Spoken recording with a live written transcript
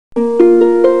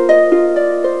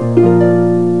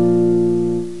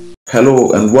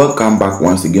Hello and welcome back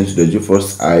once again to the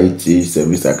GeForce IT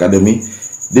Service Academy.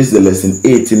 This is the lesson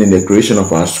 18 in the creation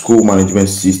of our school management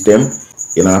system.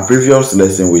 In our previous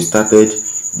lesson, we started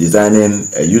designing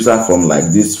a user form like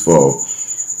this for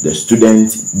the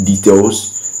student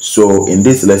details. So in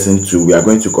this lesson too, we are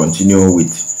going to continue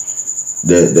with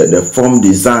the form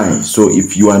design. So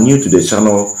if you are new to the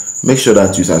channel, make sure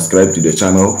that you subscribe to the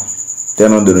channel,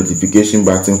 turn on the notification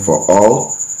button for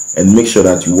all, and make sure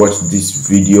that you watch this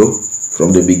video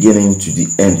from the beginning to the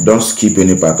end. Don't skip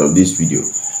any part of this video.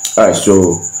 Alright,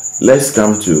 so let's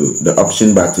come to the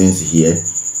option buttons here.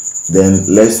 Then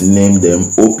let's name them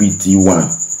OPT1.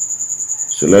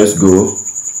 So let's go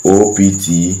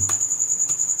OPT1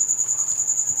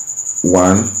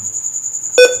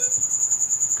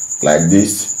 like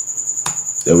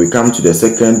this. Then we come to the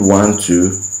second one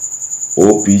to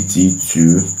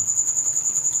OPT2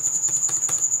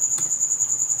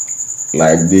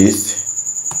 like this.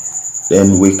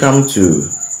 Then we come to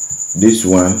this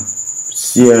one,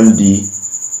 CMD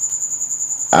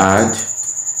add.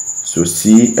 So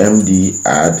CMD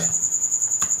add,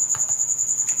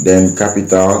 then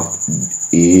capital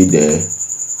A there,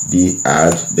 D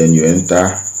add, then you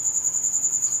enter.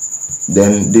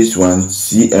 Then this one,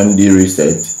 CMD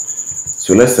reset.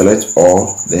 So let's select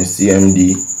all, then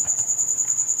CMD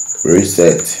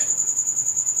reset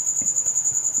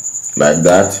like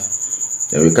that.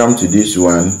 Then we come to this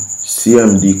one,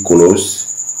 CMD close,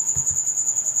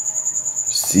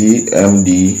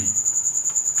 CMD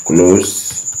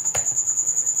close.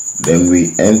 Then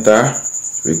we enter.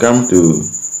 We come to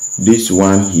this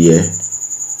one here,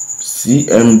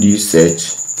 CMD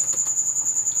search.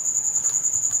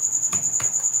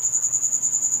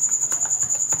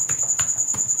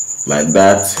 Like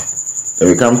that. Then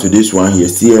we come to this one here,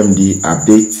 CMD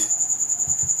update,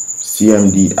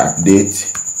 CMD update.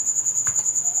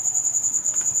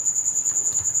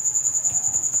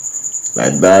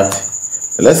 Like that.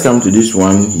 Let's come to this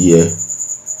one here.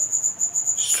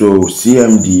 So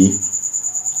CMD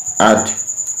add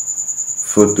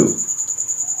photo,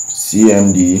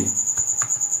 CMD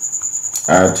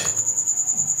add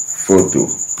photo,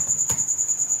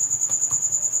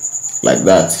 like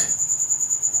that.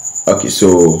 Okay,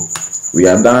 so we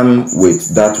are done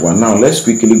with that one. Now let's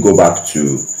quickly go back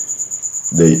to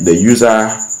the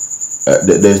user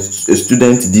the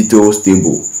student details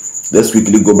table. Let's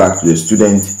quickly go back to the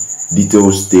student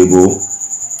details table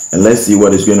and let's see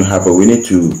what is going to happen. We need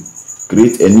to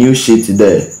create a new sheet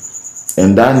there,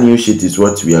 and that new sheet is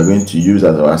what we are going to use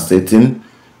as our setting.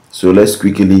 So let's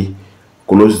quickly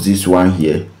close this one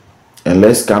here and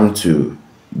let's come to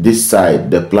this side,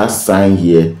 the plus sign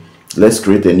here. Let's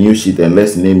create a new sheet and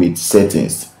let's name it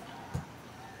settings.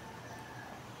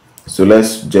 So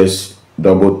let's just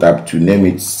double tap to name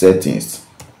it settings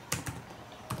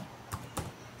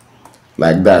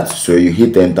like that. So you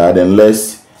hit enter, then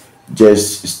let's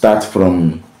just start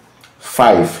from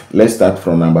 5. Let's start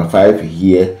from number 5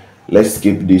 here. Let's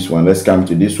skip this one. Let's come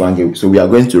to this one here. So we are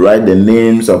going to write the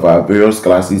names of our various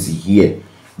classes here.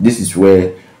 This is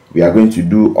where we are going to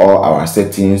do all our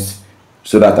settings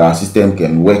so that our system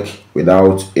can work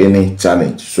without any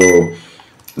challenge. So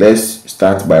let's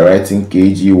start by writing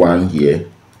KG1 here.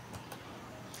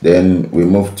 Then we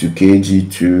move to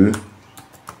KG2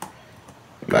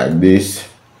 like this.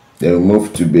 Then we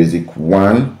move to basic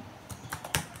 1.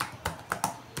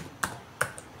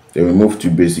 Then we move to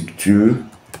basic 2.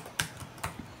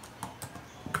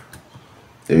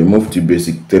 Then we move to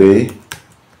basic 3.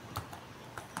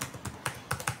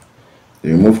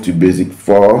 Then we move to basic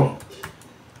 4.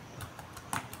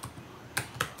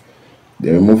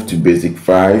 Then we move to basic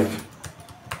 5.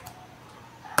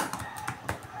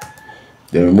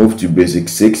 Then we move to basic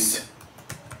 6.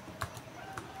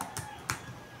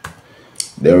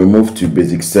 Then we move to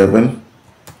basic 7.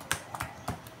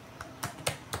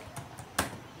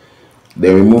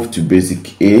 Then we move to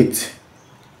basic 8.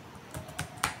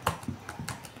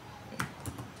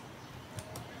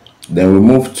 Then we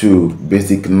move to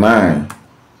basic 9.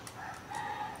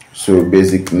 So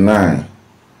basic 9.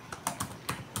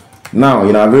 Now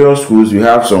in our various schools, we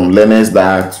have some learners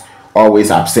that always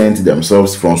absent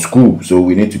themselves from school. So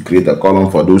we need to create a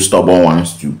column for those stubborn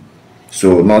ones too.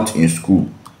 So not in school.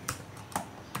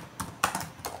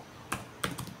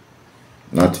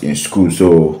 Not in school.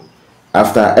 So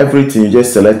after everything, you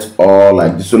just select all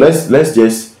like this. So let's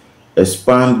just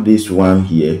expand this one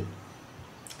here.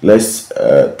 Let's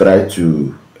try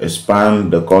to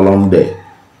expand the column there.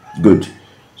 Good.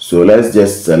 So let's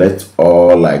just select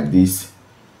all like this.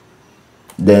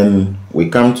 Then we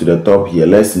come to the top here.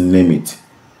 Let's name it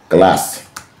class.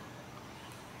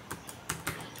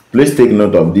 Please take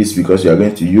note of this because you are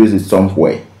going to use it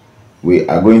somewhere. We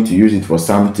are going to use it for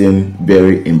something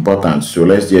very important. So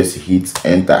let's just hit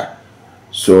enter.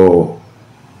 So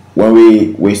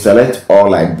when we select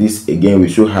all like this again, we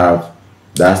should have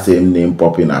that same name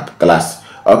popping up, class.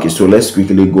 Okay, so let's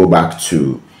quickly go back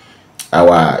to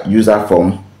our user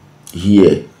form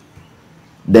here.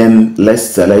 Then let's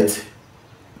select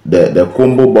the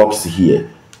combo box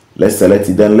here. Let's select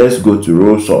it. Then let's go to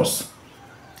row source.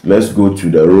 Let's go to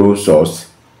the row source.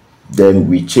 Then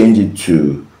we change it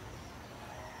to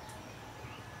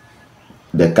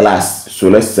the class. So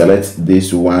let's select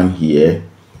this one here.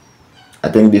 I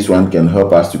think this one can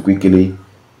help us to quickly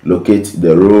locate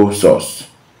the row source.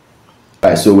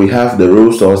 Alright, so we have the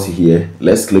row source here.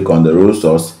 Let's click on the row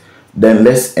source. Then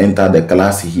let's enter the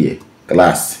class here.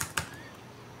 Class.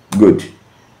 Good.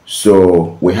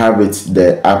 So we have it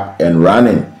there up and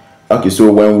running. Okay,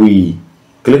 so when we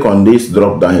click on this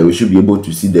drop down here, we should be able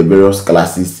to see the various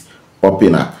classes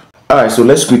popping up. Alright, so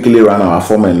let's quickly run our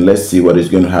form and let's see what is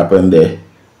going to happen there.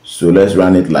 So let's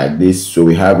run it like this. So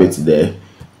we have it there.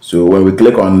 So when we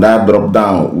click on that drop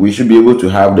down, we should be able to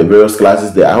have the various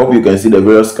classes there. I hope you can see the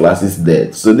various classes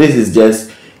there. So this is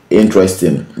just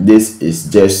interesting. This is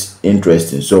just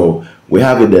interesting. So we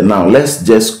have it there. Now let's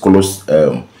just close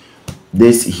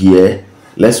this here.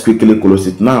 Let's quickly close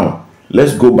it. Now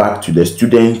let's go back to the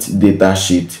student data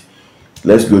sheet.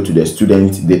 Let's go to the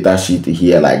student data sheet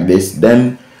here like this.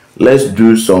 Then let's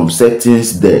do some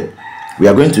settings there. We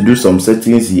are going to do some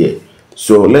settings here.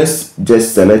 So let's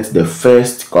just select the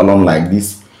first column like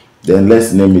this. Then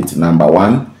let's name it number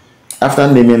 1.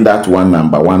 After naming that one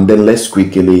number 1, then let's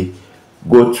quickly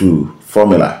go to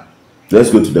formula.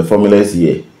 Let's go to the formulas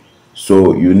here.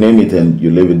 So you name it and you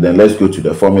leave it. Then let's go to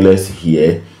the formulas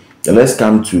here. Then let's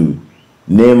come to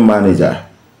name manager.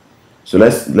 So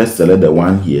let's select the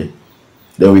one here.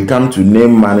 Then we come to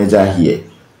name manager here.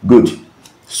 Good.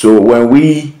 So when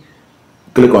we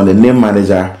click on the name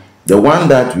manager, the one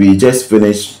that we just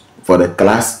finished for the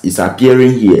class is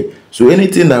appearing here. So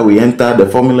anything that we enter, the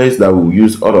formulas that we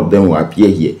use, all of them will appear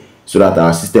here so that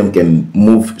our system can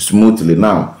move smoothly.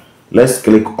 Now let's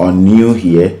click on new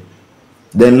here.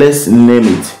 Then let's name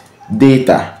it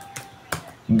data.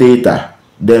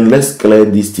 Then let's clear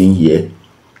this thing here.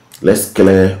 Let's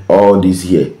clear all this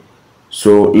here.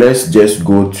 So let's just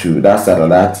go to that side of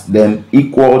that. Then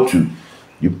equal to,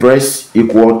 you press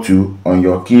equal to on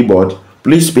your keyboard.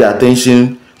 Please pay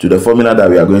attention to the formula that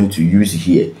we are going to use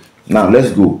here. Now let's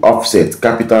go offset,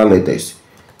 capital letters,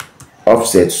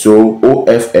 offset. So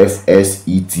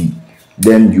OFFSET.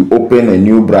 Then you open a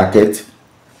new bracket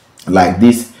like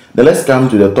this. Then let's come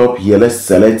to the top here. Let's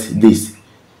select this.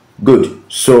 Good.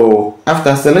 So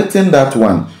after selecting that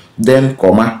one, then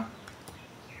comma,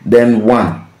 then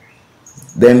 1,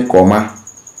 then comma,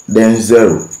 then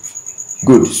 0.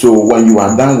 Good. So when you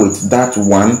are done with that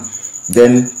one,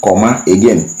 then comma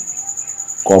again,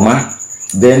 comma,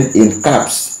 then in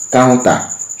caps, counter.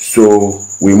 So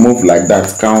we move like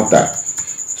that, counter.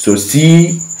 So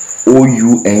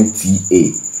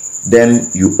COUNTA. Then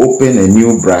you open a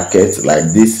new bracket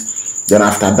like this. Then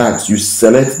after that, you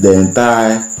select the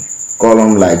entire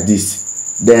column like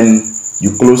this. Then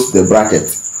you close the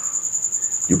bracket.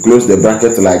 You close the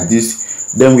bracket like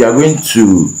this. Then we are going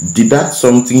to deduct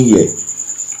something here.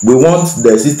 We want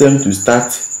the system to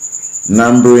start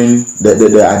numbering.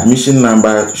 The admission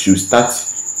number should start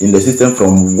in the system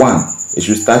from 1. It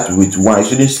should start with 1. It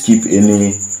shouldn't skip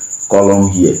any column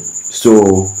here.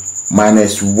 So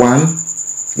 -1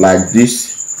 like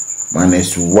this,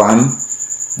 -1,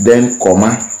 then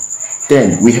comma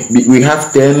 10. We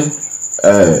have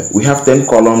 10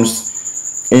 columns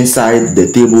inside the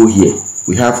table here.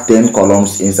 We have 10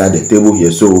 columns inside the table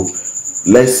here. So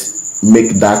let's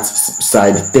make that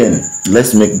side 10.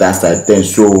 Let's make that side 10.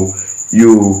 So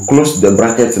you close the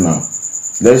bracket now.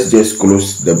 Let's just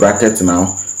close the bracket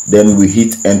now. Then we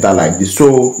hit enter like this.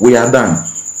 So we are done.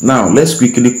 Now let's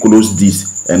quickly close this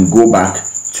and go back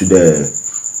to the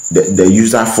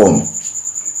user form.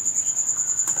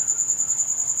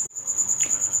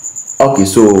 Okay,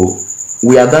 so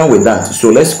we are done with that. So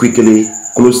let's quickly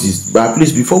close this. But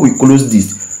please, before we close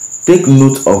this, take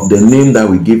note of the name that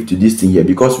we give to this thing here,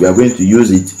 because we are going to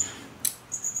use it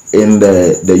in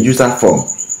the user form.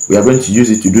 We are going to use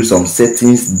it to do some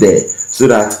settings there so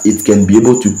that it can be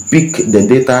able to pick the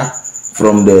data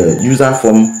from the user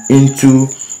form into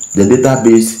the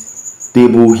database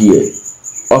table here.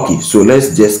 Okay, so let's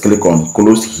just click on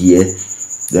close here.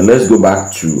 Then let's go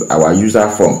back to our user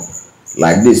form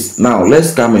like this. Now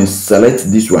let's come and select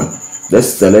this one. Let's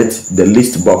select the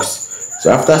list box.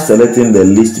 So after selecting the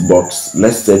list box,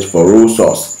 let's search for row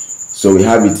source. So we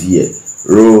have it here.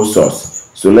 row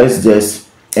source. So let's just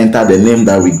enter the name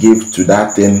that we give to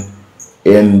that thing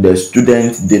in the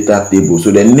student data table.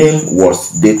 So the name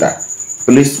was data.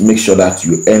 Please make sure that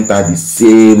you enter the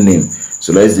same name.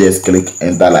 So let's just click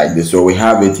enter like this. So we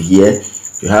have it here.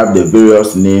 You have the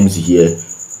various names here.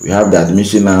 We have the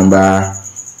admission number,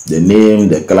 the name,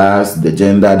 the class, the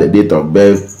gender, the date of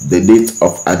birth, the date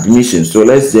of admission. So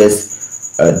let's just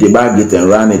debug it and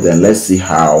run it, and let's see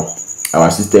how our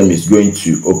system is going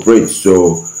to operate.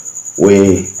 So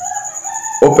we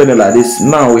open it like this.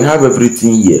 Now we have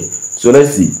everything here. So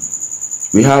let's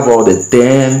see. We have all the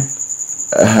 10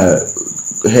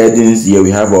 headings here.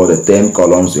 We have all the 10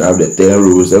 columns. We have the 10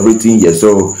 rows, everything here.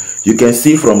 So you can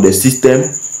see from the system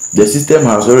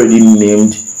has already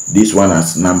named this one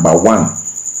as number 1.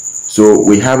 So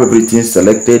we have everything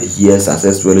selected here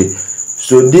successfully.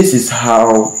 So this is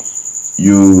how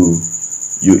you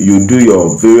do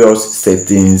your various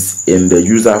settings in the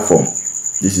user form.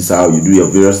 This is how you do your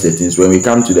various settings. When we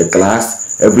come to the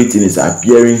class, everything is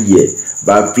appearing here.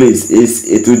 But please,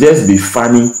 it will just be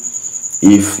funny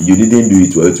if you didn't do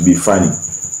it well. It will be funny.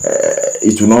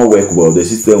 It will not work well. The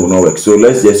system will not work. So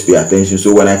let's just pay attention.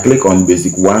 So when I click on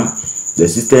basic 1, the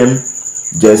system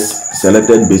just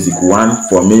selected basic 1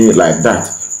 for me like that.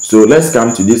 So let's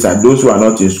come to this, and those who are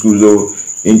not in school. So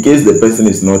in case the person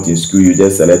is not in school, you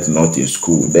just select not in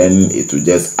school, then it will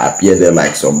just appear there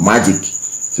like some magic.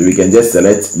 So we can just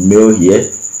select male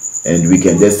here, and we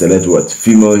can just select what,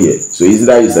 female here. So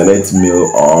either you select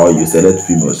male or you select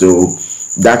female. So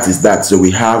that is that. So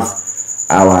we have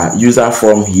our user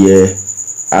form here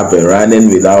up and running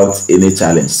without any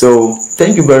challenge. So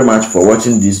thank you very much for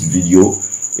watching this video.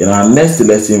 In our next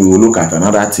lesson, we will look at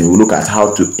another thing. We'll look at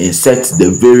how to insert the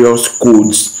various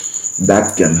codes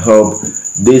that can help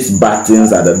these buttons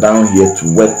that are down here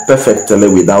to work perfectly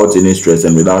without any stress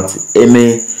and without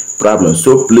any problem.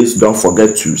 So please don't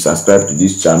forget to subscribe to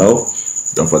this channel.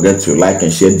 Don't forget to like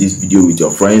and share this video with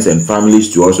your friends and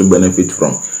families to also benefit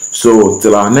from. So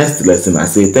till our next lesson, I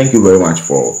say thank you very much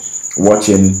for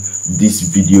watching this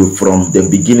video from the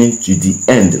beginning to the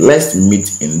end. Let's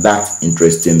meet in that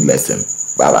interesting lesson.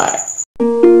 Bye bye.